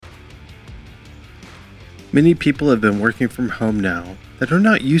Many people have been working from home now that are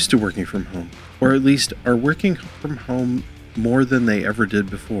not used to working from home, or at least are working from home more than they ever did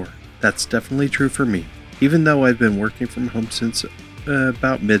before. That's definitely true for me. Even though I've been working from home since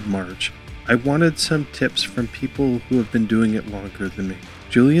about mid-March, I wanted some tips from people who have been doing it longer than me.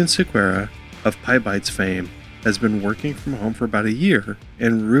 Julian Sequeira of PyBytes fame has been working from home for about a year,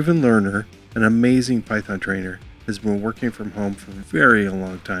 and Reuven Lerner, an amazing Python trainer, has been working from home for a very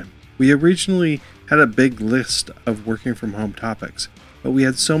long time. We originally had a big list of working from home topics, but we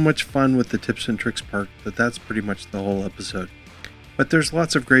had so much fun with the tips and tricks part that that's pretty much the whole episode. But there's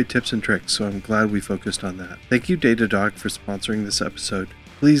lots of great tips and tricks, so I'm glad we focused on that. Thank you Datadog for sponsoring this episode.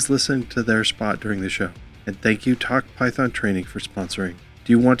 Please listen to their spot during the show. And thank you Talk Python Training for sponsoring.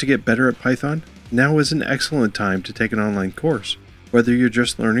 Do you want to get better at Python? Now is an excellent time to take an online course. Whether you're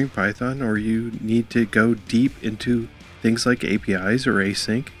just learning Python or you need to go deep into things like APIs or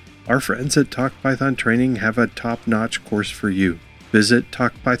async, our friends at Talk Python Training have a top-notch course for you. Visit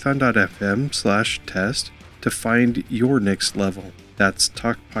talkpython.fm/test to find your next level. That's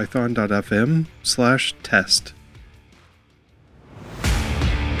talkpython.fm/test.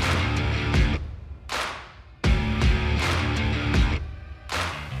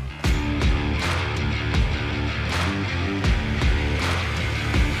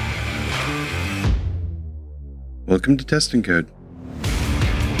 Welcome to Test and Code.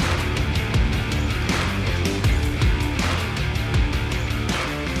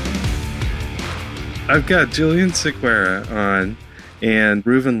 I've got Julian Sequeira on and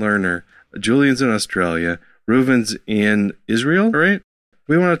Reuven Lerner. Julian's in Australia. Reuven's in Israel, right?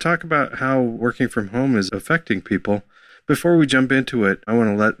 We want to talk about how working from home is affecting people. Before we jump into it, I want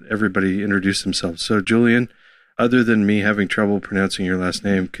to let everybody introduce themselves. So, Julian, other than me having trouble pronouncing your last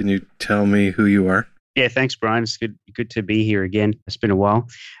name, can you tell me who you are? Yeah, thanks, Brian. It's good to be here again. It's been a while.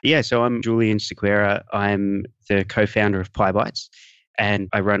 Yeah, so I'm Julian Sequeira. I'm the co-founder of PyBytes, and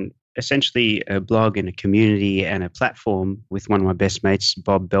I run essentially a blog and a community and a platform with one of my best mates,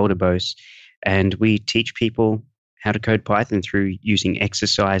 Bob Beldebos, and we teach people how to code Python through using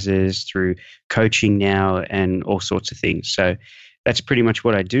exercises, through coaching now, and all sorts of things. So that's pretty much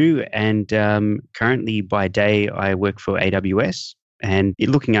what I do. And currently by day, I work for AWS and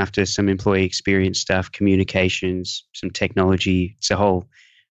looking after some employee experience stuff, communications, some technology. It's a whole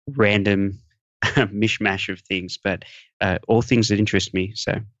random mishmash of things, but all things that interest me.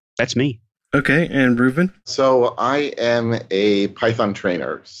 So that's me. Okay, and Reuven? So I am a Python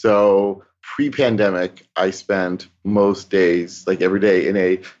trainer. So pre-pandemic, I spent most days, like every day, in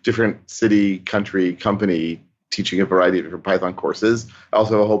a different city, country, company, teaching a variety of different Python courses. I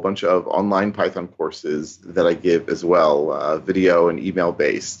also have a whole bunch of online Python courses that I give as well, video and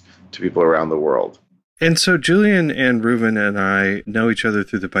email-based to people around the world. And so Julian and Reuven and I know each other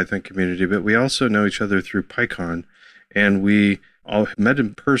through the Python community, but we also know each other through PyCon, and we all met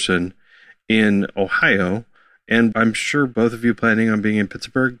in person in Ohio, and I'm sure both of you planning on being in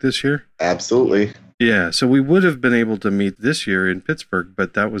Pittsburgh this year? Absolutely. Yeah, so we would have been able to meet this year in Pittsburgh,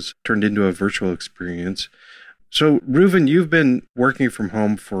 but that was turned into a virtual experience. So, Reuven, you've been working from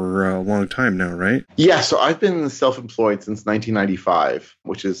home for a long time now, right? Yeah, so I've been self-employed since 1995,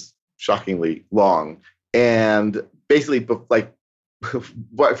 which is shockingly long. And basically, like,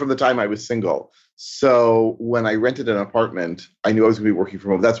 from the time I was single. So when I rented an apartment, I knew I was going to be working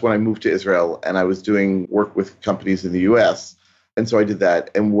from home. That's when I moved to Israel, and I was doing work with companies in the US. And so I did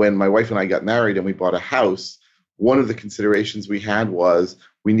that. And when my wife and I got married and we bought a house, one of the considerations we had was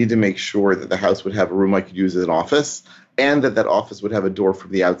we need to make sure that the house would have a room I could use as an office, and that that office would have a door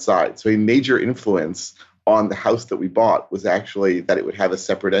from the outside. So a major influence on the house that we bought was actually that it would have a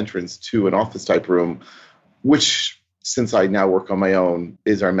separate entrance to an office type room, which, since I now work on my own,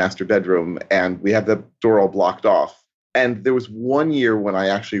 is our master bedroom, and we have the door all blocked off. And there was one year when I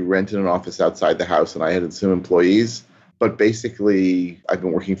actually rented an office outside the house and I had some employees, but basically I've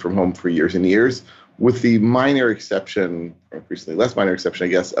been working from home for years and years, with the minor exception, or increasingly less minor exception, I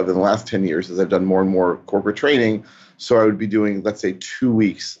guess, of in the last 10 years as I've done more and more corporate training. So I would be doing, let's say, 2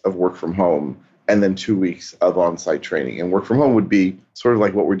 weeks of work from home and then 2 weeks of on-site training. And work from home would be sort of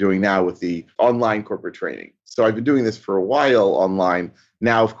like what we're doing now with the online corporate training. So I've been doing this for a while online.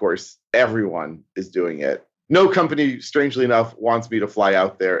 Now, of course, everyone is doing it. No company, strangely enough, wants me to fly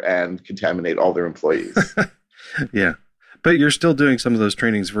out there and contaminate all their employees. Yeah. But you're still doing some of those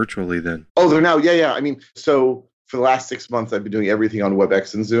trainings virtually then? Oh, they're now, yeah. I mean, so for the last 6 months, I've been doing everything on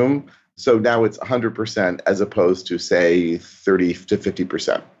WebEx and Zoom. So now it's 100% as opposed to, say, 30 to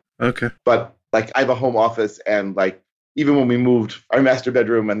 50%. Okay. But like I have a home office, and like even when we moved our master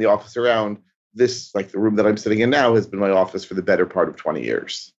bedroom and the office around, this, like the room that I'm sitting in now, has been my office for the better part of 20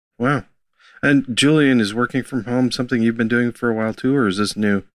 years. Wow. And Julian, is working from home something you've been doing for a while too, or is this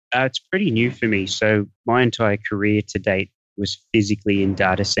new? It's pretty new for me. So my entire career to date was physically in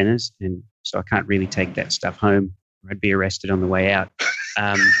data centers. And so I can't really take that stuff home. I'd be arrested on the way out.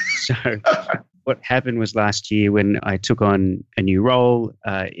 So what happened was last year when I took on a new role,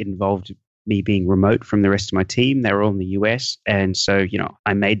 it involved me being remote from the rest of my team. They were all in the US. And so,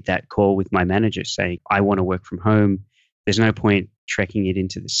 I made that call with my manager saying, I want to work from home. There's no point trekking it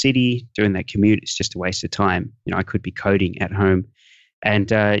into the city, doing that commute. It's just a waste of time. I could be coding at home. And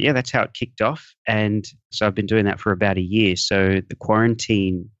that's how it kicked off. And so I've been doing that for about a year. So the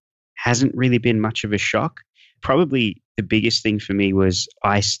quarantine hasn't really been much of a shock. Probably the biggest thing for me was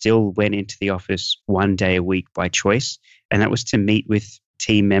I still went into the office one day a week by choice. And that was to meet with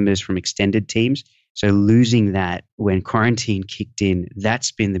team members from extended teams. So losing that when quarantine kicked in,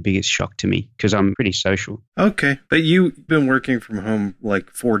 that's been the biggest shock to me because I'm pretty social. Okay. But you've been working from home like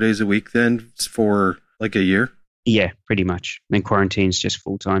 4 days a week then for like a year? Yeah, pretty much. Then quarantine's just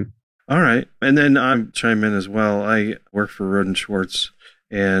full time. All right. And then I'm chime in as well. I work for Roden Schwartz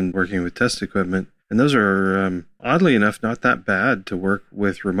and working with test equipment. And those are, oddly enough, not that bad to work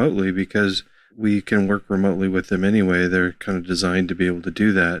with remotely because we can work remotely with them anyway. They're kind of designed to be able to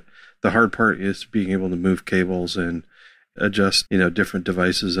do that. The hard part is being able to move cables and adjust, different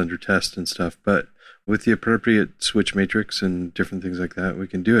devices under test and stuff. But with the appropriate switch matrix and different things like that, we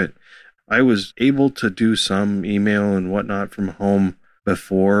can do it. I was able to do some email and whatnot from home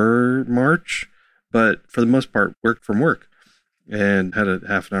before March, but for the most part, worked from work and had a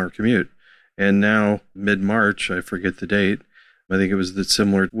half an hour commute. And now, mid-March, I forget the date, I think it was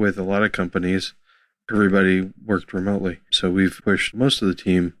similar with a lot of companies, everybody worked remotely. So we've pushed most of the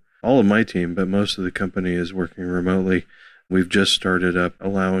team, all of my team, but most of the company is working remotely. We've just started up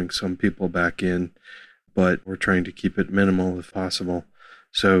allowing some people back in, but we're trying to keep it minimal if possible.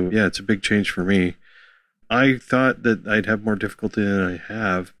 So yeah, it's a big change for me. I thought that I'd have more difficulty than I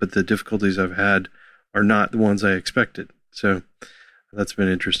have, but the difficulties I've had are not the ones I expected. So that's been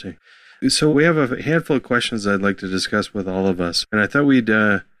interesting. So we have a handful of questions I'd like to discuss with all of us. And I thought we'd,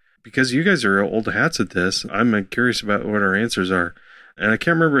 because you guys are old hats at this, I'm curious about what our answers are. And I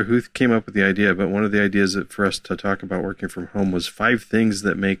can't remember who came up with the idea, but one of the ideas for us to talk about working from home was 5 things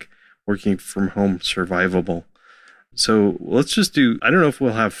that make working from home survivable. So let's just do, I don't know if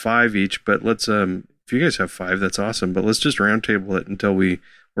we'll have 5 each, but let's, if you guys have 5, that's awesome. But let's just roundtable it until we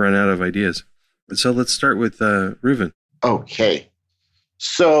run out of ideas. So let's start with Reuven. Okay.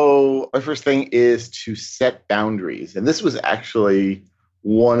 So my first thing is to set boundaries. And this was actually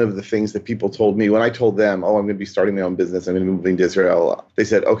one of the things that people told me when I told them, I'm going to be starting my own business. I'm going to be moving to Israel. They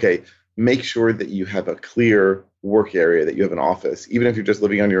said, okay, make sure that you have a clear work area, that you have an office. Even if you're just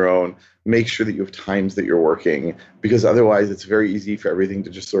living on your own, make sure that you have times that you're working, because otherwise it's very easy for everything to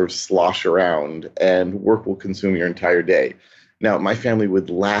just sort of slosh around and work will consume your entire day. Now, my family would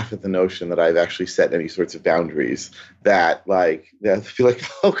laugh at the notion that I've actually set any sorts of boundaries that feel like,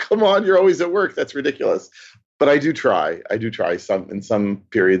 oh, come on, you're always at work. That's ridiculous. But I do try. In some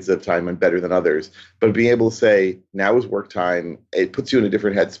periods of time, I'm better than others. But being able to say, now is work time, it puts you in a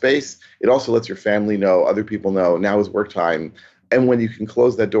different headspace. It also lets your family know, other people know, now is work time. And when you can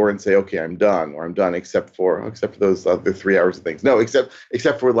close that door and say, okay, I'm done, or I'm done except for those other 3 hours of things. No,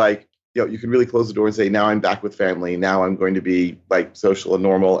 except for like, you can really close the door and say, now I'm back with family. Now I'm going to be like social and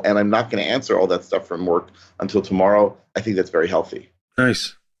normal. And I'm not going to answer all that stuff from work until tomorrow. I think that's very healthy.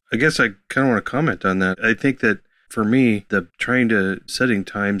 Nice. I guess I kind of want to comment on that. I think that for me, setting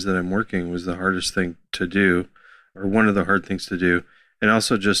times that I'm working was the hardest thing to do, or one of the hard things to do. And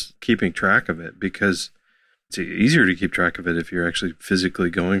also just keeping track of it, because it's easier to keep track of it if you're actually physically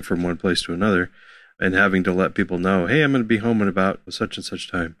going from one place to another and having to let people know, hey, I'm going to be home in about such and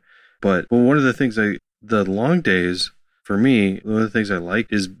such time. But one of the things the long days, for me, one of the things I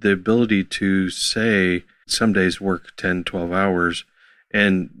like is the ability to say some days work 10, 12 hours.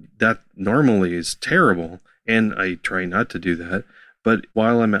 And that normally is terrible. And I try not to do that. But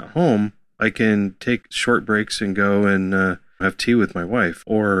while I'm at home, I can take short breaks and go and have tea with my wife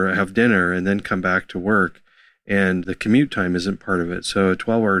or have dinner and then come back to work. And the commute time isn't part of it. So a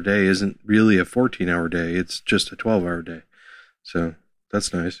 12-hour day isn't really a 14-hour day. It's just a 12-hour day. So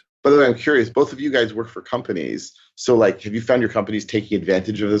that's nice. By the way, I'm curious, both of you guys work for companies. So like, have you found your companies taking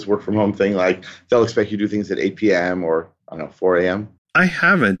advantage of this work from home thing? Like they'll expect you to do things at 8 p.m. or, 4 a.m.? I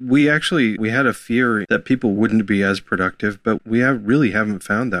haven't. We had a fear that people wouldn't be as productive, but we really haven't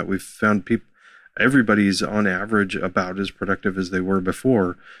found that. We've found everybody's on average about as productive as they were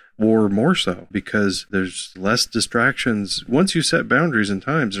before, or more so, because there's less distractions. Once you set boundaries and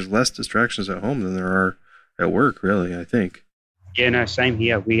times, there's less distractions at home than there are at work, really, I think. Yeah, no, same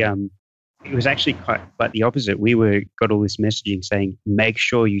here. It was actually quite the opposite. We got all this messaging saying, make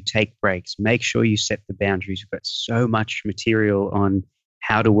sure you take breaks, make sure you set the boundaries. We've got so much material on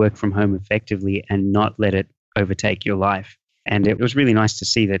how to work from home effectively and not let it overtake your life. And it was really nice to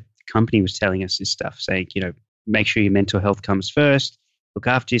see that the company was telling us this stuff, saying, make sure your mental health comes first, look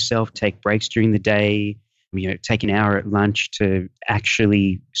after yourself, take breaks during the day, take an hour at lunch to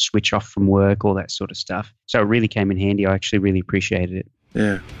actually switch off from work, all that sort of stuff. So it really came in handy. I actually really appreciated it.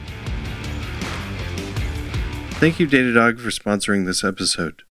 Yeah. Thank you, Datadog, for sponsoring this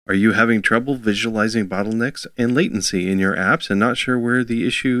episode. Are you having trouble visualizing bottlenecks and latency in your apps and not sure where the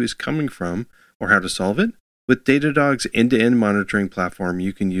issue is coming from or how to solve it? With Datadog's end-to-end monitoring platform,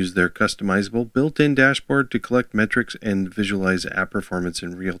 you can use their customizable built-in dashboard to collect metrics and visualize app performance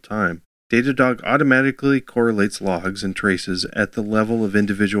in real time. Datadog automatically correlates logs and traces at the level of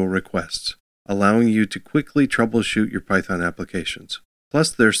individual requests, allowing you to quickly troubleshoot your Python applications.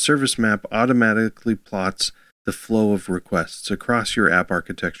 Plus, their service map automatically plots the flow of requests across your app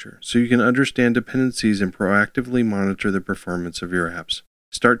architecture, so you can understand dependencies and proactively monitor the performance of your apps.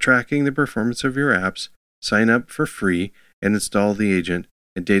 Start tracking the performance of your apps, sign up for free, and install the agent,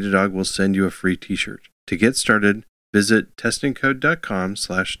 and Datadog will send you a free t-shirt. To get started, visit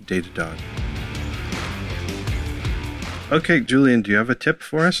testingcode.com/Datadog. Okay, Julian, do you have a tip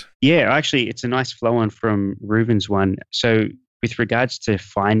for us? Yeah, actually, it's a nice flow on from Reuven's one. So with regards to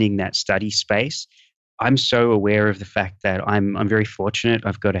finding that study space, I'm so aware of the fact that I'm very fortunate.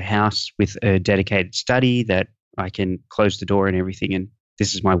 I've got a house with a dedicated study that I can close the door and everything, and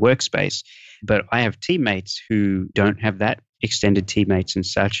this is my workspace. But I have teammates who don't have that, extended teammates and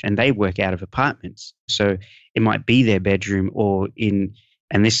such, and they work out of apartments. So it might be their bedroom and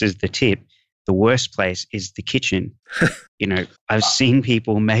this is the tip, the worst place is the kitchen. I've seen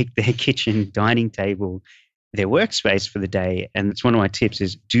people make their kitchen dining table their workspace for the day. And it's one of my tips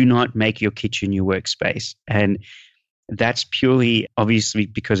is do not make your kitchen your workspace. And that's purely obviously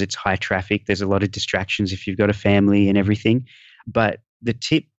because it's high traffic. There's a lot of distractions if you've got a family and everything. But the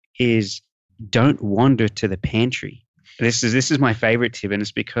tip is don't wander to the pantry. This is my favorite tip. And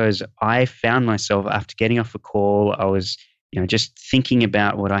it's because I found myself after getting off a call, I was, just thinking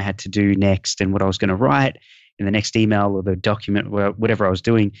about what I had to do next and what I was going to write in the next email or the document, whatever I was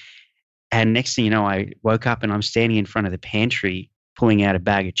doing. And next thing you know, I woke up and I'm standing in front of the pantry pulling out a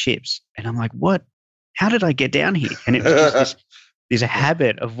bag of chips. And I'm like, what? How did I get down here? And it was just there's a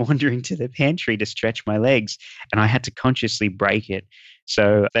habit of wandering to the pantry to stretch my legs. And I had to consciously break it.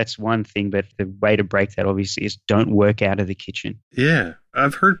 So that's one thing. But the way to break that obviously is don't work out of the kitchen. Yeah.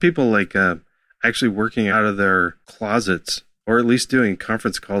 I've heard people actually working out of their closets, or at least doing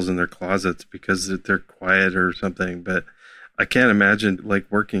conference calls in their closets because they're quiet or something. But I can't imagine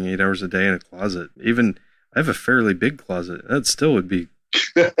working 8 hours a day in a closet. Even I have a fairly big closet. That still would be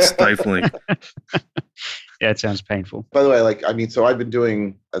stifling. Yeah, it sounds painful. By the way, so I've been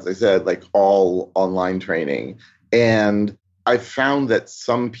doing, as I said, all online training. And I found that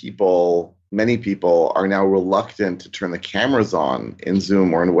many people are now reluctant to turn the cameras on in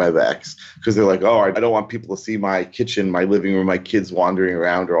Zoom or in WebEx because they're like, oh, I don't want people to see my kitchen, my living room, my kids wandering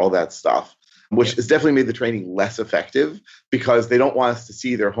around or all that stuff, which has definitely made the training less effective because they don't want us to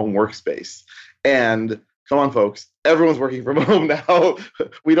see their home workspace. And come on, folks, everyone's working from home now.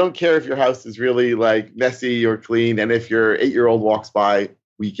 We don't care if your house is really messy or clean. And if your 8-year-old walks by,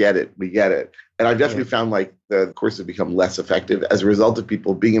 we get it. And I've definitely found the courses have become less effective as a result of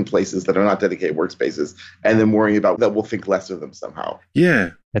people being in places that are not dedicated workspaces and then worrying about that we'll think less of them somehow. Yeah.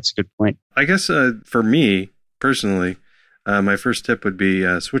 That's a good point. I guess for me personally, my first tip would be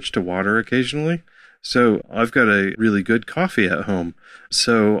switch to water occasionally. So I've got a really good coffee at home.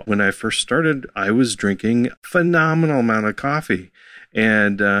 So when I first started, I was drinking a phenomenal amount of coffee.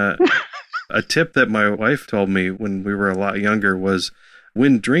 And a tip that my wife told me when we were a lot younger was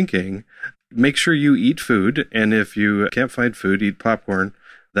when drinking, make sure you eat food. And if you can't find food, eat popcorn.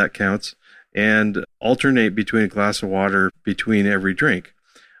 That counts. And alternate between a glass of water between every drink.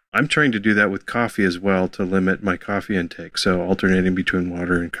 I'm trying to do that with coffee as well to limit my coffee intake. So alternating between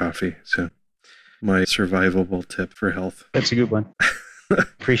water and coffee. So my survivable tip for health. That's a good one.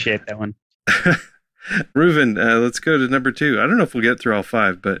 Appreciate that one. Reuven, let's go to number 2. I don't know if we'll get through all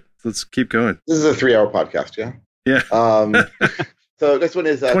 5, but let's keep going. This is a 3-hour podcast, yeah? Yeah. So this one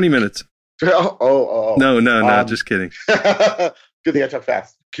is 20 minutes. Oh. No, just kidding. Good thing I talk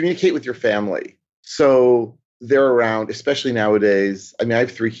fast. Communicate with your family. So they're around, especially nowadays. I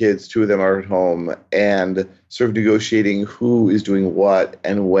have 3 kids, 2 of them are at home, and sort of negotiating who is doing what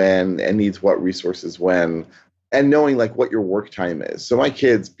and when and needs what resources when, and knowing what your work time is. So my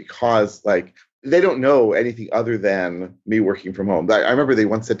kids, because they don't know anything other than me working from home. I remember they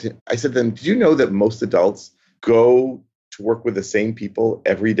once I said to them, did you know that most adults go to work with the same people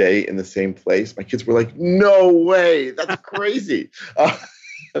every day in the same place? My kids were like, no way, that's crazy.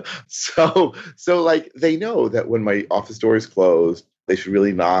 So like they know that when my office door is closed, they should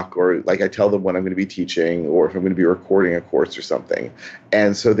really knock, or like I tell them when I'm going to be teaching or if I'm going to be recording a course or something.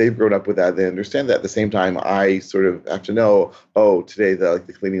 And so they've grown up with that. They understand that. At the same time, I sort of have to know, oh, today the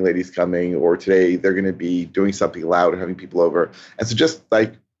cleaning lady's coming, or today they're going to be doing something loud or having people over. And so just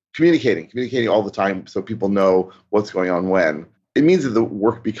like communicating all the time so people know what's going on when. It means that the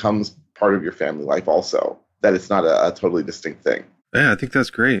work becomes part of your family life also, that it's not a totally distinct thing. Yeah, I think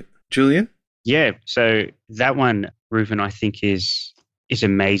that's great. Julian? Yeah, so that one, Reuven, I think is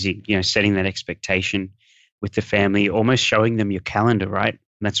amazing, setting that expectation with the family, almost showing them your calendar, right? And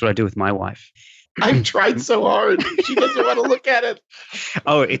that's what I do with my wife. I've tried so hard. She doesn't want to look at it.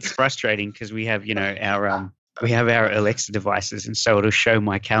 Oh, it's frustrating because we have, our Alexa devices, and so it'll show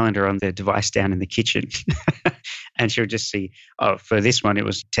my calendar on the device down in the kitchen. And she'll just see, oh, for this one, it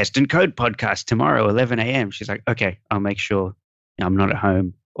was Test and Code podcast tomorrow, 11 a.m. She's like, okay, I'll make sure I'm not at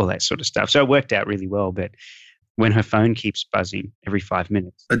home, all that sort of stuff. So it worked out really well. But when her phone keeps buzzing every 5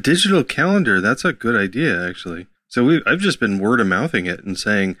 minutes. A digital calendar, that's a good idea, actually. So I've just been word of mouthing it and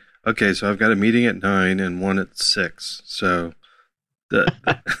saying, okay, so I've got a meeting at 9 and one at 6. So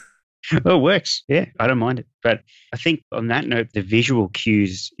Well, it works. Yeah, I don't mind it. But I think on that note, the visual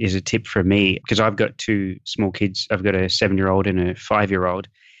cues is a tip for me because I've got two small kids. I've got a 7-year-old and a 5-year-old.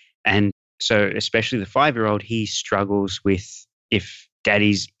 And so especially the 5-year-old, he struggles with if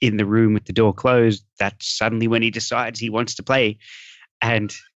daddy's in the room with the door closed, that's suddenly when he decides he wants to play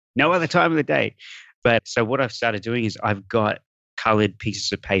and no other time of the day. But so what I've started doing is I've got colored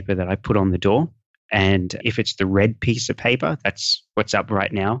pieces of paper that I put on the door. And if it's the red piece of paper, that's what's up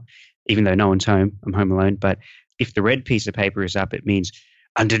right now, even though no one's home, I'm home alone. But if the red piece of paper is up, it means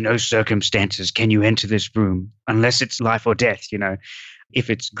under no circumstances can you enter this room unless it's life or death, If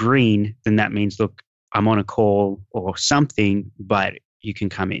it's green, then that means, look, I'm on a call or something, but you can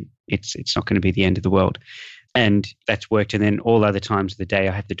come in. It's not going to be the end of the world. And that's worked. And then all other times of the day,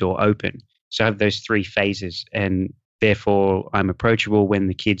 I have the door open. So I have those 3 phases. And therefore, I'm approachable when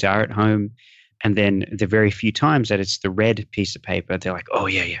the kids are at home. And then the very few times that it's the red piece of paper, they're like, oh,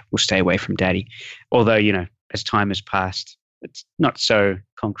 yeah, we'll stay away from daddy. Although, as time has passed, it's not so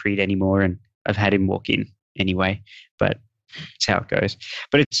concrete anymore. And I've had him walk in anyway. But it's how it goes.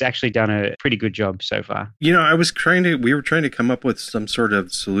 But it's actually done a pretty good job so far. we were trying to come up with some sort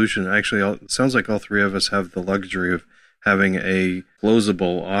of solution. Actually, it sounds like all 3 of us have the luxury of having a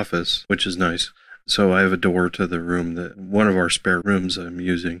closable office, which is nice. So I have a door to the room one of our spare rooms I'm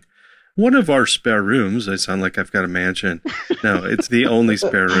using. One of our spare rooms, I sound like I've got a mansion. No, it's the only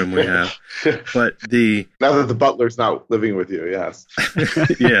spare room we have. But now that the butler's not living with you, yes.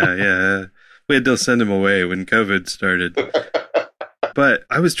 Yeah. We had to send him away when COVID started. But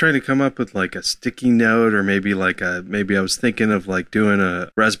I was trying to come up with like a sticky note, or maybe I was thinking of like doing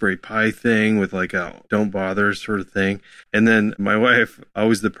a Raspberry Pi thing with like a don't bother sort of thing. And then my wife,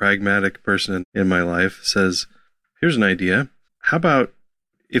 always the pragmatic person in my life, says, here's an idea. How about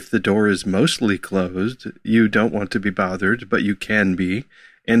if the door is mostly closed, you don't want to be bothered, but you can be.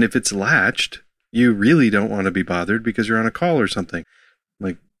 And if it's latched, you really don't want to be bothered because you're on a call or something.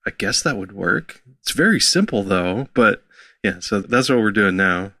 Like, I guess that would work. It's very simple, though. But yeah, so that's what we're doing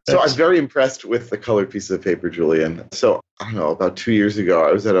now. So I'm very impressed with the colored piece of paper, Julian. So I don't know, about 2 years ago,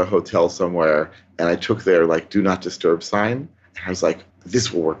 I was at a hotel somewhere and I took their do not disturb sign. And I was like,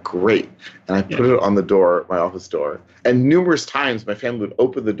 this will work great. And I put it on the door, my office door. And numerous times my family would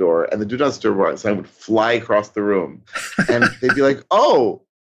open the door and the do not disturb sign would fly across the room. And they'd be like, oh,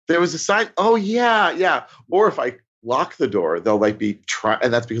 there was a sign. Oh, yeah. Or if I lock the door, they'll be trying,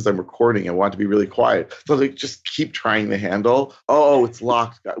 and that's because I'm recording and want to be really quiet. So just keep trying the handle. Oh, it's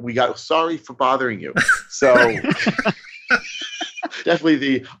locked. Sorry for bothering you. So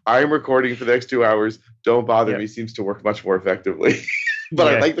definitely I'm recording for the next 2 hours. Don't bother me seems to work much more effectively.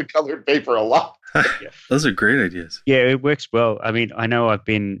 But I like the colored paper a lot. Those are great ideas. Yeah, it works well. I mean, I know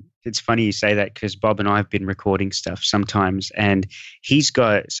it's funny you say that because Bob and I have been recording stuff sometimes, and he's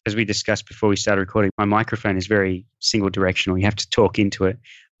got, as we discussed before we started recording, my microphone is very single directional. You have to talk into it.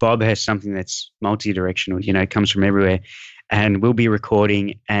 Bob has something that's multi-directional, it comes from everywhere. And we'll be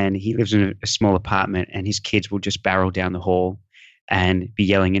recording, and he lives in a small apartment, and his kids will just barrel down the hall and be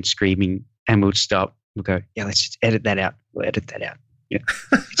yelling and screaming, and we'll stop. We'll go, yeah, let's just edit that out. We'll edit that out. Yeah.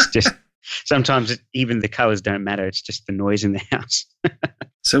 It's just, sometimes even the colors don't matter. It's just the noise in the house.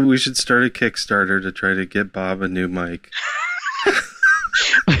 So we should start a Kickstarter to try to get Bob a new mic.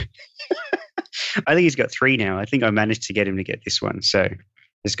 I think he's got 3 now. I think I managed to get him to get this one. So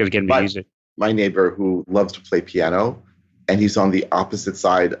just got to get him to use it. My neighbor who loves to play piano, and he's on the opposite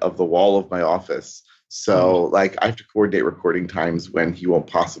side of the wall of my office. So like I have to coordinate recording times when he won't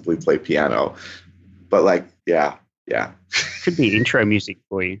possibly play piano. But like, yeah. Could be intro music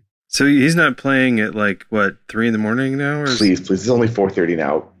for you. So he's not playing at like, what, 3 in the morning now? Or please. It's only 4:30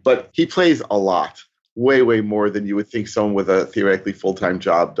 now. But he plays a lot. Way, way more than you would think someone with a theoretically full-time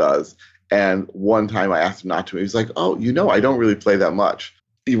job does. And one time I asked him not to. He was like, oh, I don't really play that much.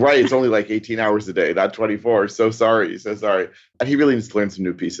 You're right. It's only like 18 hours a day, not 24. So sorry. And he really needs to learn some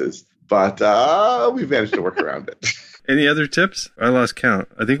new pieces. But we've managed to work around it. Any other tips? I lost count.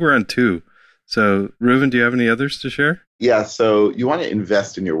 I think we're on 2. So, Reuven, do you have any others to share? Yeah. So you want to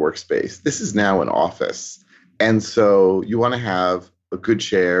invest in your workspace. This is now an office. And so you want to have a good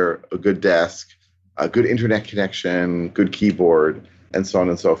chair, a good desk, a good internet connection, good keyboard, and so on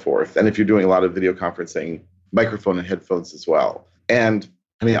and so forth. And if you're doing a lot of video conferencing, microphone and headphones as well. And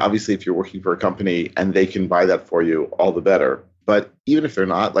I mean, obviously, if you're working for a company and they can buy that for you, all the better. But even if they're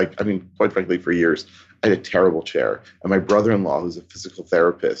not, quite frankly, for years, I had a terrible chair. And my brother-in-law, who's a physical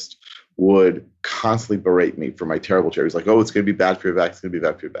therapist, would constantly berate me for my terrible chair. He's like, oh, it's going to be bad for your back. It's going to be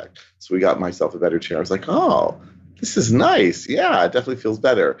bad for your back. So we got myself a better chair. I was like, oh, this is nice. Yeah, it definitely feels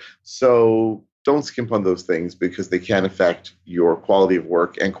better. So don't skimp on those things because they can affect your quality of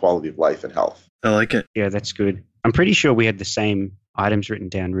work and quality of life and health. I like it. Yeah, that's good. I'm pretty sure we had the same items written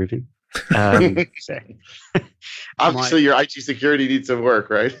down, Reuven. Obviously, your IT security needs some work,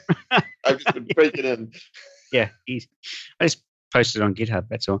 right? I've just been breaking in. Yeah, I just posted on GitHub,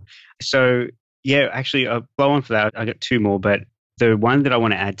 that's all. So, yeah, actually, I'll blow on for that. I got 2 more, but the one that I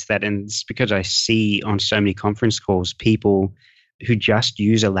want to add to that, and it's because I see on so many conference calls people who just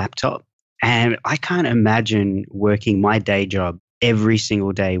use a laptop. And I can't imagine working my day job every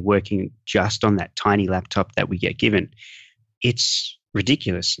single day, working just on that tiny laptop that we get given. It's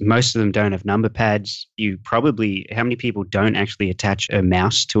ridiculous. Most of them don't have number pads. How many people don't actually attach a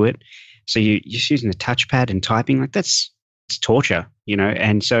mouse to it? So you're just using the touchpad and typing, it's torture,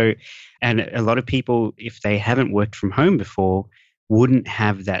 And a lot of people, if they haven't worked from home before, wouldn't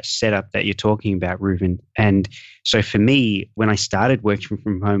have that setup that you're talking about, Reuven. And so for me, when I started working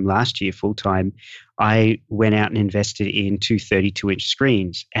from home last year full time, I went out and invested in 2 32-inch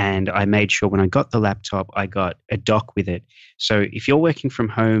screens. And I made sure when I got the laptop, I got a dock with it. So if you're working from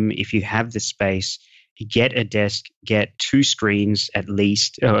home, if you have the space, get a desk, get 2 screens at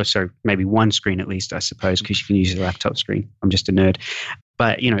least. Oh, sorry, maybe 1 screen at least, I suppose, because you can use a laptop screen. I'm just a nerd.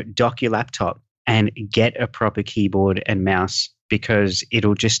 But, dock your laptop and get a proper keyboard and mouse, because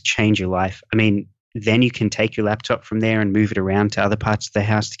it'll just change your life. I mean, then you can take your laptop from there and move it around to other parts of the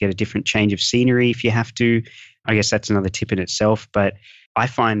house to get a different change of scenery if you have to. I guess that's another tip in itself. But I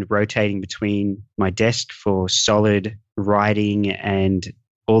find rotating between my desk for solid writing and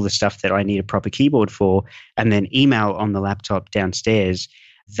all the stuff that I need a proper keyboard for, and then email on the laptop downstairs,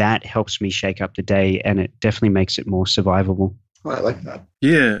 that helps me shake up the day, and it definitely makes it more survivable. Oh, I like that.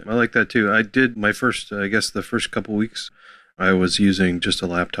 Yeah, I like that too. I did the first couple weeks, I was using just a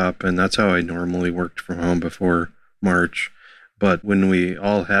laptop, and that's how I normally worked from home before March. But when we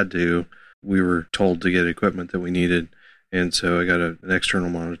all had to, we were told to get equipment that we needed, and so I got an external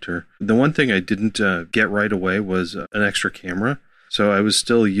monitor. The one thing I didn't get right away was an extra camera. So I was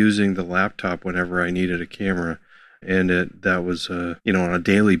still using the laptop whenever I needed a camera, and that was on a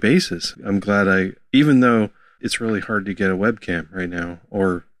daily basis. I'm glad even though it's really hard to get a webcam right now,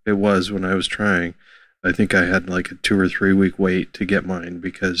 or it was when I was trying, I think I had like a 2 or 3 week wait to get mine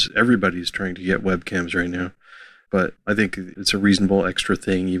because everybody's trying to get webcams right now. But I think it's a reasonable extra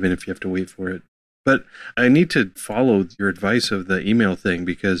thing, even if you have to wait for it. But I need to follow your advice of the email thing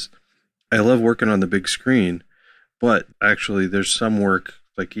because I love working on the big screen. But actually, there's some work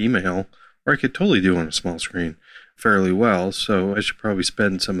like email where I could totally do on a small screen fairly well. So I should probably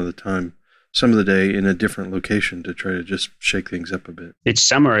spend some of the day in a different location to try to just shake things up a bit. It's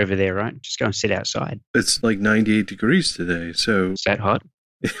summer over there, right? Just go and sit outside. It's like 98 degrees today. So is that hot?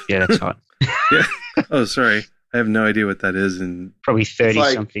 Yeah, that's hot. Yeah. Oh, sorry. I have no idea what that is. And probably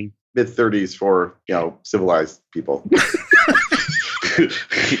 30 something. Mid-30s for, civilized people.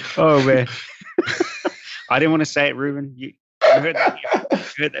 Oh, man. I didn't want to say it, Reuven. You heard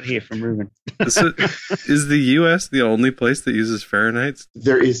that here from Reuven. So, is the U.S. the only place that uses Fahrenheit?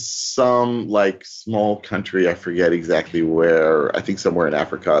 There is some small country, I forget exactly where, I think somewhere in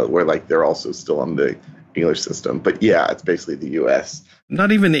Africa, where they're also still on the English system. But yeah, it's basically the U.S.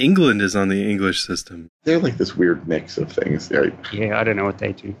 Not even England is on the English system. They're this weird mix of things. Right? Yeah, I don't know what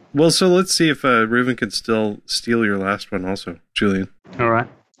they do. Well, so let's see if Reuven can still steal your last one also, Julian. All right.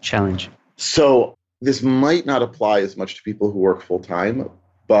 Challenge. So this might not apply as much to people who work full time,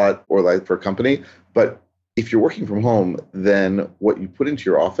 or like for a company, but if you're working from home, then what you put into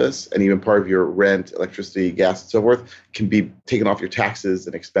your office and even part of your rent, electricity, gas, and so forth can be taken off your taxes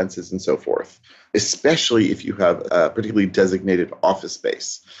and expenses and so forth, especially if you have a particularly designated office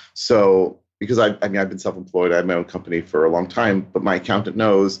space. So because I've been self-employed, I have my own company for a long time, but my accountant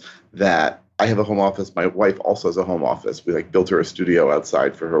knows that I have a home office. My wife also has a home office. We built her a studio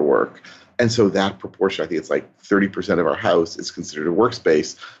outside for her work. And so that proportion, I think it's 30% of our house is considered a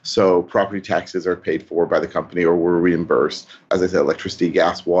workspace. So property taxes are paid for by the company or we're reimbursed. As I said, electricity,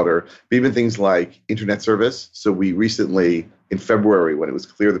 gas, water, but even things like internet service. So we recently, in February, when it was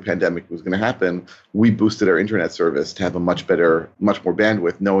clear the pandemic was going to happen, we boosted our internet service to have a much more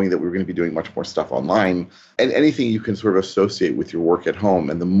bandwidth, knowing that we were going to be doing much more stuff online. And anything you can sort of associate with your work at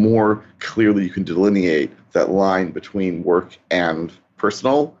home. And the more clearly you can delineate that line between work and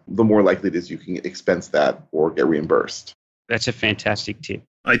personal, the more likely it is you can expense that or get reimbursed. That's a fantastic tip.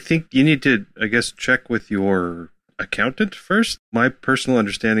 I think you need to, check with your accountant first. My personal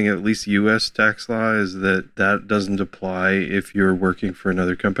understanding, at least U.S. tax law, is that doesn't apply if you're working for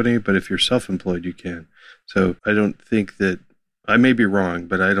another company, but if you're self-employed, you can. So I don't think that, I may be wrong,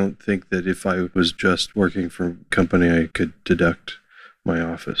 but I don't think that if I was just working for a company, I could deduct my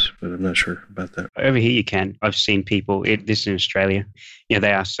office, but I'm not sure about that. Over here you can. I've seen people, this is in Australia, they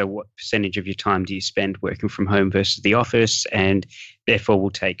ask, so what percentage of your time do you spend working from home versus the office? And therefore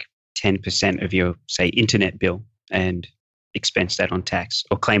we'll take 10% of your, say, internet bill and expense that on tax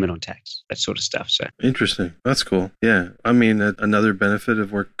or claim it on tax, that sort of stuff. So interesting. That's cool. Yeah. I mean, another benefit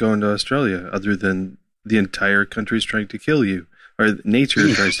of going to Australia, other than the entire country's trying to kill you, or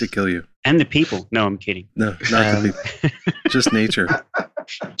nature tries to kill you. And the people. No, I'm kidding. No, not the people. Just nature.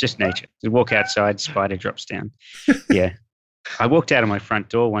 Just nature. You walk outside, spider drops down. Yeah. I walked out of my front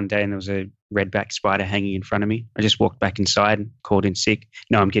door one day and there was a redback spider hanging in front of me. I just walked back inside and called in sick.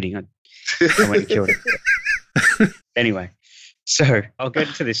 No, I'm kidding. I went and killed it. Anyway, so I'll get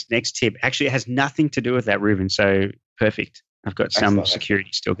into this next tip. Actually, it has nothing to do with that, Reuven. So perfect. I've got some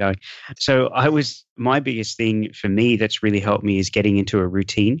security still going. So my biggest thing for me that's really helped me is getting into a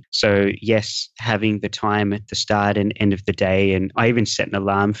routine. So yes, having the time at the start and end of the day. And I even set an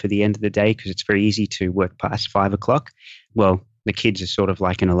alarm for the end of the day because it's very easy to work past 5 o'clock. Well, the kids are sort of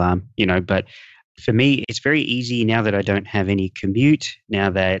like an alarm, but for me, it's very easy now that I don't have any commute,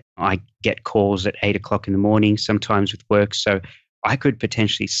 now that I get calls at 8 o'clock in the morning, sometimes with work. So I could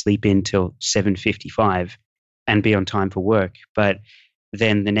potentially sleep in till 7:55 and be on time for work. But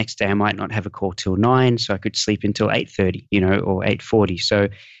then the next day I might not have a call till 9, so I could sleep until 8:30, or 8:40. So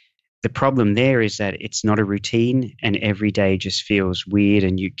the problem there is that it's not a routine and every day just feels weird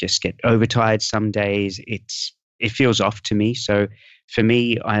and you just get overtired some days. It feels off to me. So for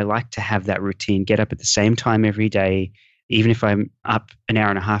me, I like to have that routine, get up at the same time every day, even if I'm up an hour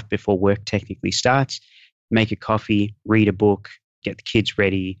and a half before work technically starts, make a coffee, read a book, get the kids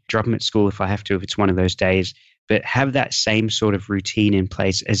ready, drop them at school if I have to, if it's one of those days, but have that same sort of routine in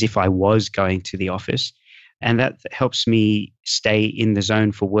place as if I was going to the office. And that helps me stay in the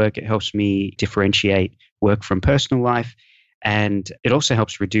zone for work. It helps me differentiate work from personal life. And it also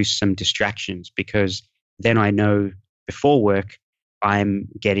helps reduce some distractions because then I know before work, I'm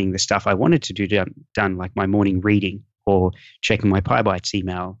getting the stuff I wanted to do done, like my morning reading or checking my PyBites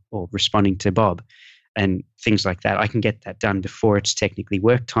email or responding to Bob and things like that. I can get that done before it's technically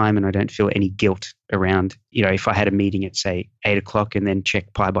work time and I don't feel any guilt around, if I had a meeting at, say, 8 o'clock and then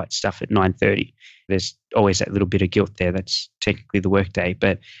check PyBite stuff at 9:30. There's always that little bit of guilt there. That's technically the work day.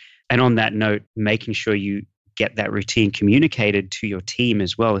 And on that note, making sure you get that routine communicated to your team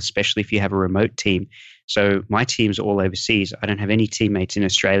as well, especially if you have a remote team. So my team's all overseas. I don't have any teammates in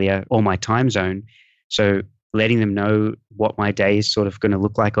Australia or my time zone. So letting them know what my day is sort of going to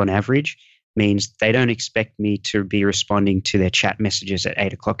look like on average means they don't expect me to be responding to their chat messages at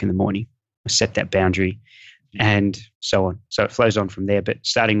 8 o'clock in the morning. I set that boundary and so on. So it flows on from there. But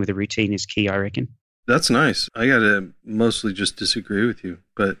starting with a routine is key, I reckon. That's nice. I got to mostly just disagree with you,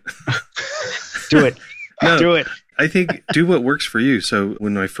 but... Do it. No, do it. I think do what works for you. So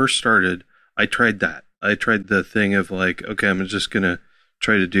when I first started, I tried that. I tried the thing of okay, I'm just going to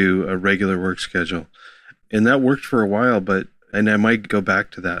try to do a regular work schedule. And that worked for a while, and I might go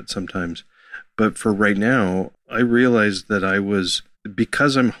back to that sometimes. But for right now, I realized that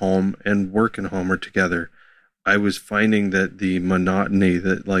because I'm home and work and home are together, I was finding that the monotony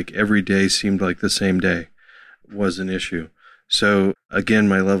that every day seemed like the same day was an issue. So again,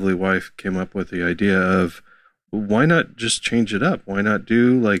 my lovely wife came up with the idea of why not just change it up? Why not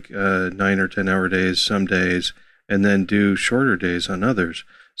do 9 or 10 hour days some days and then do shorter days on others?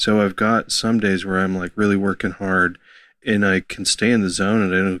 So I've got some days where I'm like really working hard and I can stay in the zone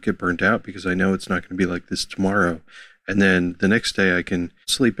and I don't get burnt out because I know it's not going to be like this tomorrow. And then the next day I can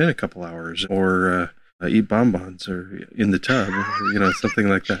sleep in a couple hours or eat bonbons or in the tub, something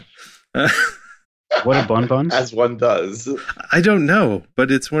like that. What are bonbons? As one does. I don't know,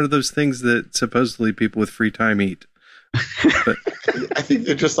 but it's one of those things that supposedly people with free time eat. But I think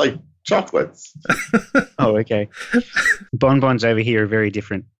they're just like chocolates. Oh, okay. Bonbons over here are very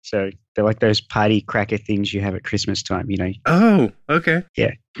different. So they're like those party cracker things you have at Christmas time, Oh, okay.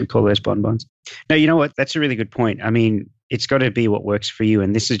 Yeah, we call those bonbons. No, you know what? That's a really good point. I mean, it's got to be what works for you.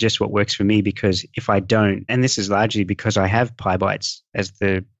 And this is just what works for me, because if I don't, and this is largely because I have Pie Bites as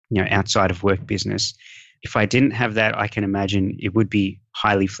the outside of work business. If I didn't have that, I can imagine it would be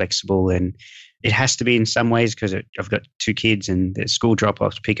highly flexible, and it has to be in some ways because I've got 2 kids and there's school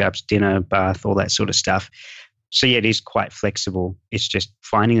drop-offs, pickups, dinner, bath, all that sort of stuff. So yeah, it is quite flexible. It's just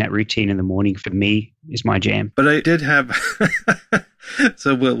finding that routine in the morning for me is my jam. But I did have,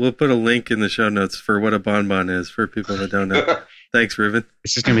 so we'll put a link in the show notes for what a bonbon is for people that don't know. Thanks, Reuven.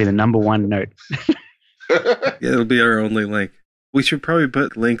 This is going to be the number one note. Yeah, it'll be our only link. We should probably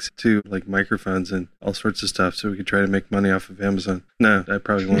put links to like microphones and all sorts of stuff so we could try to make money off of Amazon. No, I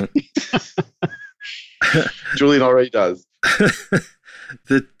probably won't. Julian already does.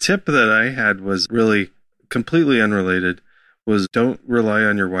 The tip that I had was really completely unrelated, was don't rely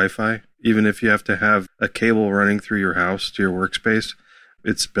on your Wi-Fi. Even if you have to have a cable running through your house to your workspace,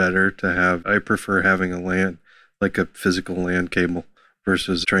 it's better to have, I prefer having a LAN, like a physical LAN cable,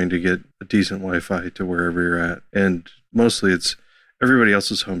 versus trying to get a decent Wi-Fi to wherever you're at. And mostly it's everybody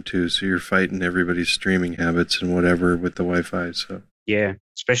else's home too, so you're fighting everybody's streaming habits and whatever with the Wi-Fi. So yeah,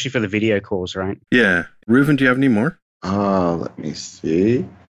 especially for the video calls, right? Yeah. Reuven, do you have any more? Let me see.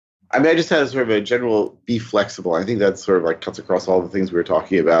 I mean, I just had sort of a general be flexible. I think that sort of like cuts across all the things we were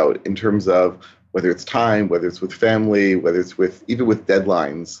talking about in terms of whether it's time, whether it's with family, whether it's even with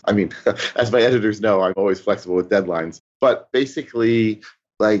deadlines. I mean, as my editors know, I'm always flexible with deadlines. But basically,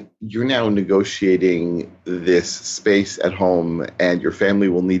 like, you're now negotiating this space at home and your family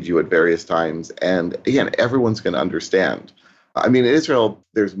will need you at various times. And again, everyone's going to understand. I mean, in Israel,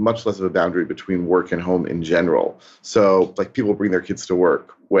 there's much less of a boundary between work and home in general. So, like, people bring their kids to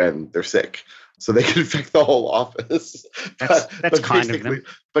work when they're sick, so they can infect the whole office. That's kind of them.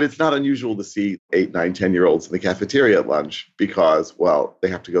 But it's not unusual to see 8, 9, 10-year-olds in the cafeteria at lunch because, well, they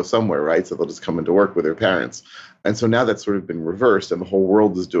have to go somewhere, right? So they'll just come into work with their parents. And so now that's sort of been reversed, and the whole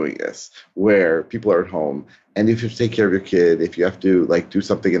world is doing this, where people are at home, and if you have to take care of your kid, if you have to, like, do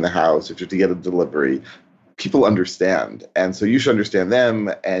something in the house, if you have to get a delivery, people understand. And so you should understand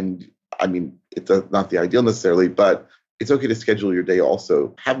them. And I mean, it's not the ideal necessarily, but it's okay to schedule your day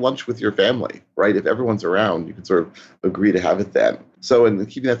also. Have lunch with your family, right? If everyone's around, you can sort of agree to have it then. So, and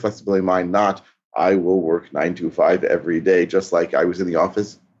keeping that flexibility in mind, not I will work 9 to 5 every day, just like I was in the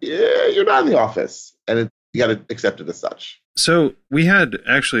office. Yeah, you're not in the office. And you got to accept it as such. So we had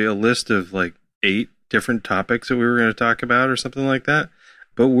actually a list of like 8 different topics that we were going to talk about or something like that.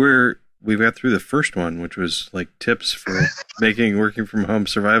 But we got through the first one, which was like tips for making working from home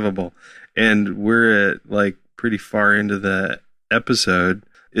survivable. And we're at like pretty far into the episode.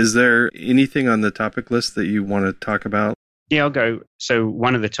 Is there anything on the topic list that you want to talk about? Yeah, I'll go. So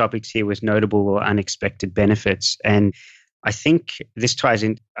one of the topics here was notable or unexpected benefits. And I think this ties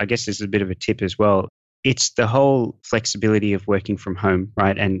in, I guess this is a bit of a tip as well. It's the whole flexibility of working from home,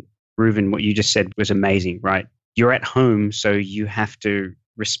 right? And Reuven, what you just said was amazing, right? You're at home, so you have to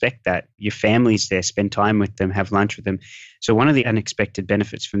respect that. Your family's there, spend time with them, have lunch with them. So one of the unexpected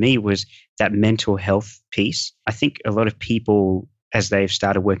benefits for me was that mental health piece. I think a lot of people, as they've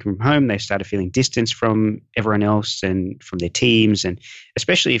started working from home, they've started feeling distance from everyone else and from their teams. And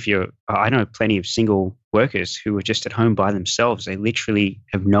especially if I know plenty of single workers who are just at home by themselves. They literally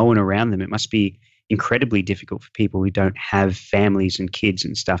have no one around them. It must be incredibly difficult for people who don't have families and kids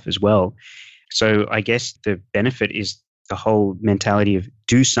and stuff as well. So I guess the benefit is the whole mentality of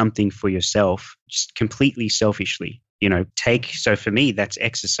do something for yourself, just completely selfishly, so for me, that's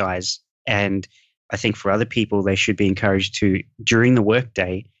exercise. And I think for other people, they should be encouraged to, during the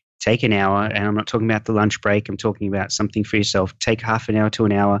workday, take an hour, and I'm not talking about the lunch break, I'm talking about something for yourself, take half an hour to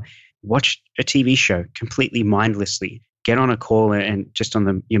an hour, watch a TV show completely mindlessly, get on a call and just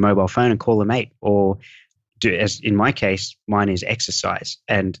on your mobile phone and call a mate, or do, as in my case, mine is exercise.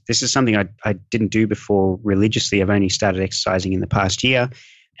 And this is something I didn't do before religiously. I've only started exercising in the past year.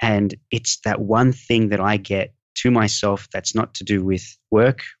 And it's that one thing that I get to myself that's not to do with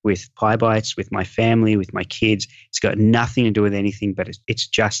work, with Pie Bites, with my family, with my kids. It's got nothing to do with anything, but it's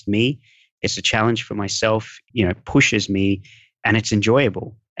just me. It's a challenge for myself, pushes me, and it's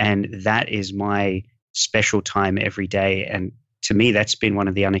enjoyable. And that is my special time every day. And to me, that's been one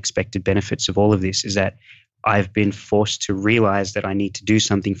of the unexpected benefits of all of this, is that I've been forced to realize that I need to do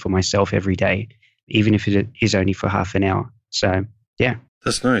something for myself every day, even if it is only for half an hour. So, yeah.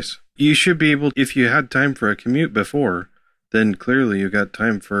 That's nice. You should be able, if you had time for a commute before, then clearly you got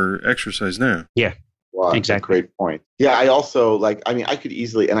time for exercise now. Yeah. Wow, exactly. That's a great point. Yeah, I also I could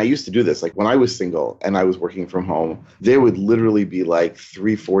easily, and I used to do this, like when I was single and I was working from home, there would literally be like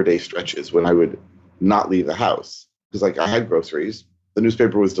 3-4 day stretches when I would not leave the house because like I had groceries, the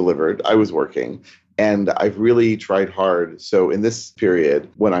newspaper was delivered, I was working, and I've really tried hard. So in this period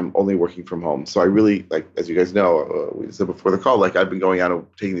when I'm only working from home, so I really, like, as you guys know, we said before the call, like I've been going out and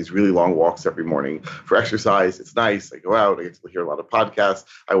taking these really long walks every morning for exercise. It's nice. I go out, I get to hear a lot of podcasts.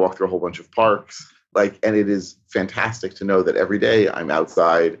 I walk through a whole bunch of parks. And it is fantastic to know that every day I'm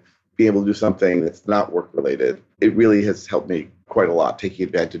outside, being able to do something that's not work related. It really has helped me quite a lot, taking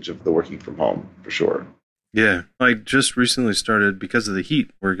advantage of the working from home, for sure. Yeah, I just recently started, because of the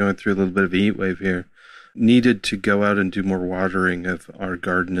heat, we're going through a little bit of a heat wave here, needed to go out and do more watering of our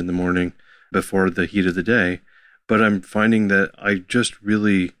garden in the morning before the heat of the day. But I'm finding that I just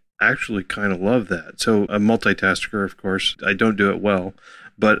really actually kind of love that. So a multitasker, of course, I don't do it well,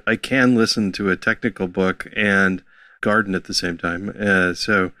 but I can listen to a technical book and garden at the same time.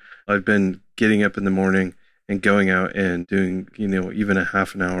 So I've been getting up in the morning and going out and doing, even a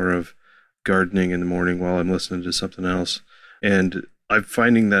half an hour of gardening in the morning while I'm listening to something else. And I'm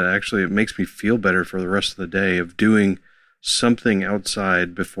finding that actually it makes me feel better for the rest of the day of doing something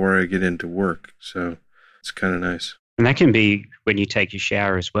outside before I get into work. So it's kind of nice. And that can be when you take your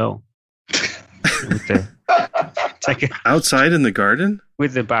shower as well. Outside in the garden?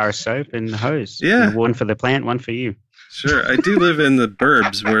 With the bar of soap and the hose. Yeah. And one for the plant, one for you. Sure. I do live in the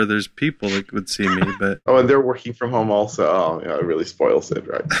burbs where there's people that would see me, but... Oh, and they're working from home also. Oh, it really spoils it,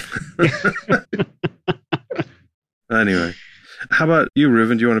 right? Anyway, how about you,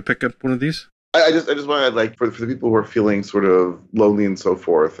 Reuven? Do you want to pick up one of these? I just want to, for the people who are feeling sort of lonely and so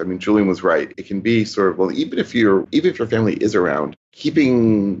forth. I mean, Julian was right. It can be sort of, well, even if your family is around,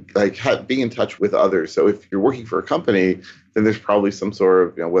 keeping being in touch with others. So if you're working for a company, then there's probably some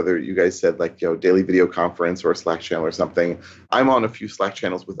sort of, whether you guys said daily video conference or a Slack channel or something. I'm on a few Slack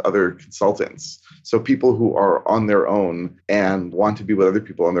channels with other consultants. So people who are on their own and want to be with other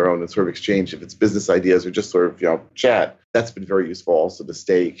people on their own and sort of exchange, if it's business ideas or just sort of, chat, that's been very useful also to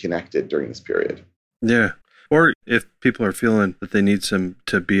stay connected during this period. Yeah. Or if people are feeling that they need to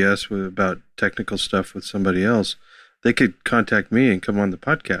BS about technical stuff with somebody else, they could contact me and come on the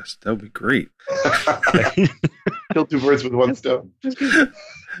podcast. That would be great. Kill two birds with one stone.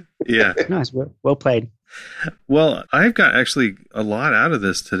 Yeah. Nice. Well played. Well, I've got actually a lot out of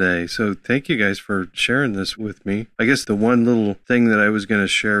this today. So thank you guys for sharing this with me. I guess the one little thing that I was going to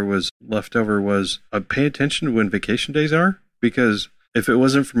share was leftover was pay attention to when vacation days are, because if it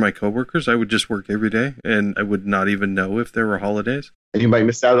wasn't for my coworkers, I would just work every day and I would not even know if there were holidays. And you might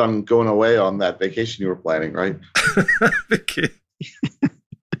miss out on going away on that vacation you were planning, right?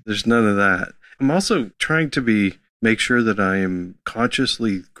 There's none of that. I'm also trying to make sure that I am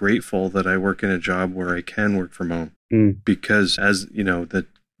consciously grateful that I work in a job where I can work from home. Because as the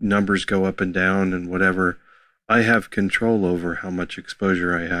numbers go up and down and whatever, I have control over how much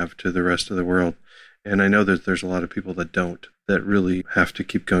exposure I have to the rest of the world. And I know that there's a lot of people that don't, that really have to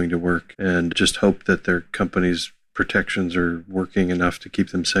keep going to work and just hope that their company's protections are working enough to keep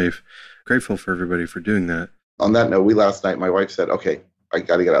them safe. Grateful for everybody for doing that. On that note, last night, my wife said, okay, I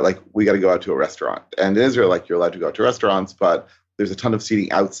got to get out. We got to go out to a restaurant. And in Israel, you're allowed to go out to restaurants, but there's a ton of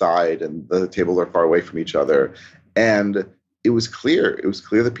seating outside and the tables are far away from each other. And it was clear. It was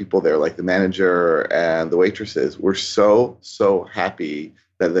clear that people there, like the manager and the waitresses, were so happy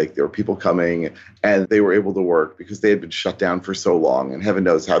that there were people coming and they were able to work because they had been shut down for so long. And heaven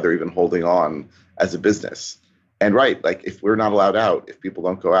knows how they're even holding on as a business. And if we're not allowed out, if people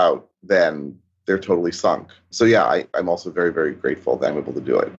don't go out, then they're totally sunk. So yeah, I'm also very, very grateful that I'm able to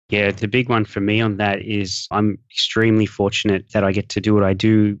do it. Yeah, the big one for me on that is I'm extremely fortunate that I get to do what I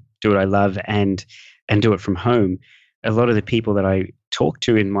do what I love and do it from home. A lot of the people that I talk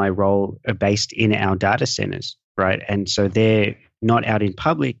to in my role are based in our data centers, right? And so they're not out in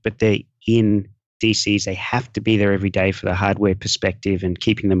public, but they're in DCs. They have to be there every day for the hardware perspective and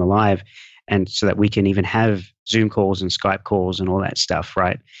keeping them alive. And so that we can even have Zoom calls and Skype calls and all that stuff,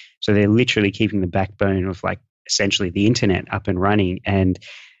 right? So they're literally keeping the backbone of essentially the internet up and running, and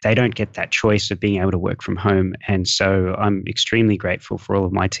they don't get that choice of being able to work from home. And so I'm extremely grateful for all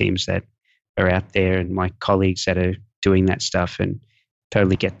of my teams that are out there and my colleagues that are doing that stuff and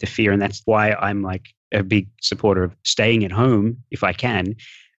totally get the fear. And that's why I'm a big supporter of staying at home if I can,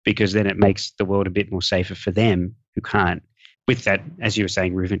 because then it makes the world a bit more safer for them who can't. With that, as you were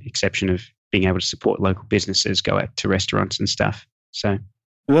saying, Reuven, exception of being able to support local businesses, go out to restaurants and stuff. So,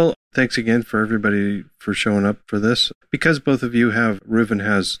 well, thanks again for everybody for showing up for this. Because both of you have, Reuven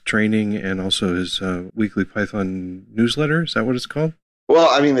has training and also his weekly Python newsletter. Is that what it's called? Well,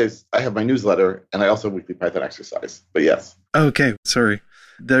 I mean, I have my newsletter and I also have weekly Python exercise, but yes. Okay, sorry.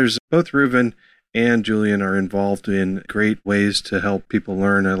 There's both Reuven and Julian are involved in great ways to help people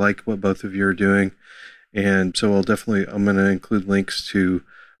learn. I like what both of you are doing. And so I'm going to include links to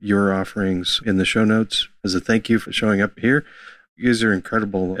your offerings in the show notes as a thank you for showing up here. You guys are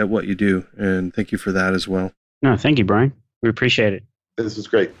incredible at what you do, and thank you for that as well. No, thank you, Brian. We appreciate it. This was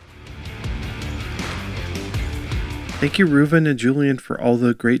great. Thank you, Reuven and Julian, for all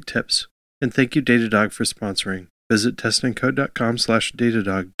the great tips. And thank you, Datadog, for sponsoring. Visit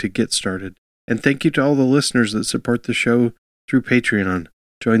testandcode.com/Datadog to get started. And thank you to all the listeners that support the show through Patreon.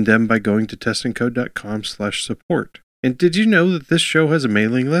 Join them by going to testandcode.com/support. And did you know that this show has a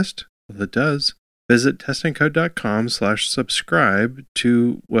mailing list? Well, it does. Visit testandcode.com/subscribe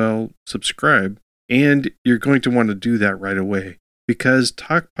to, subscribe. And you're going to want to do that right away, because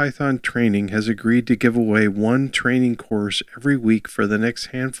Talk Python Training has agreed to give away one training course every week for the next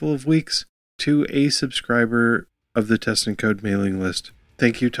handful of weeks to a subscriber of the Test and Code mailing list.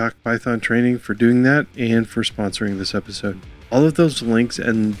 Thank you, Talk Python Training, for doing that and for sponsoring this episode. All of those links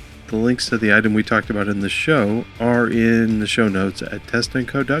and the links to the item we talked about in the show are in the show notes at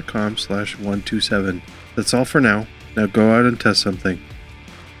testandcode.com/127. That's all for now. Now go out and test something.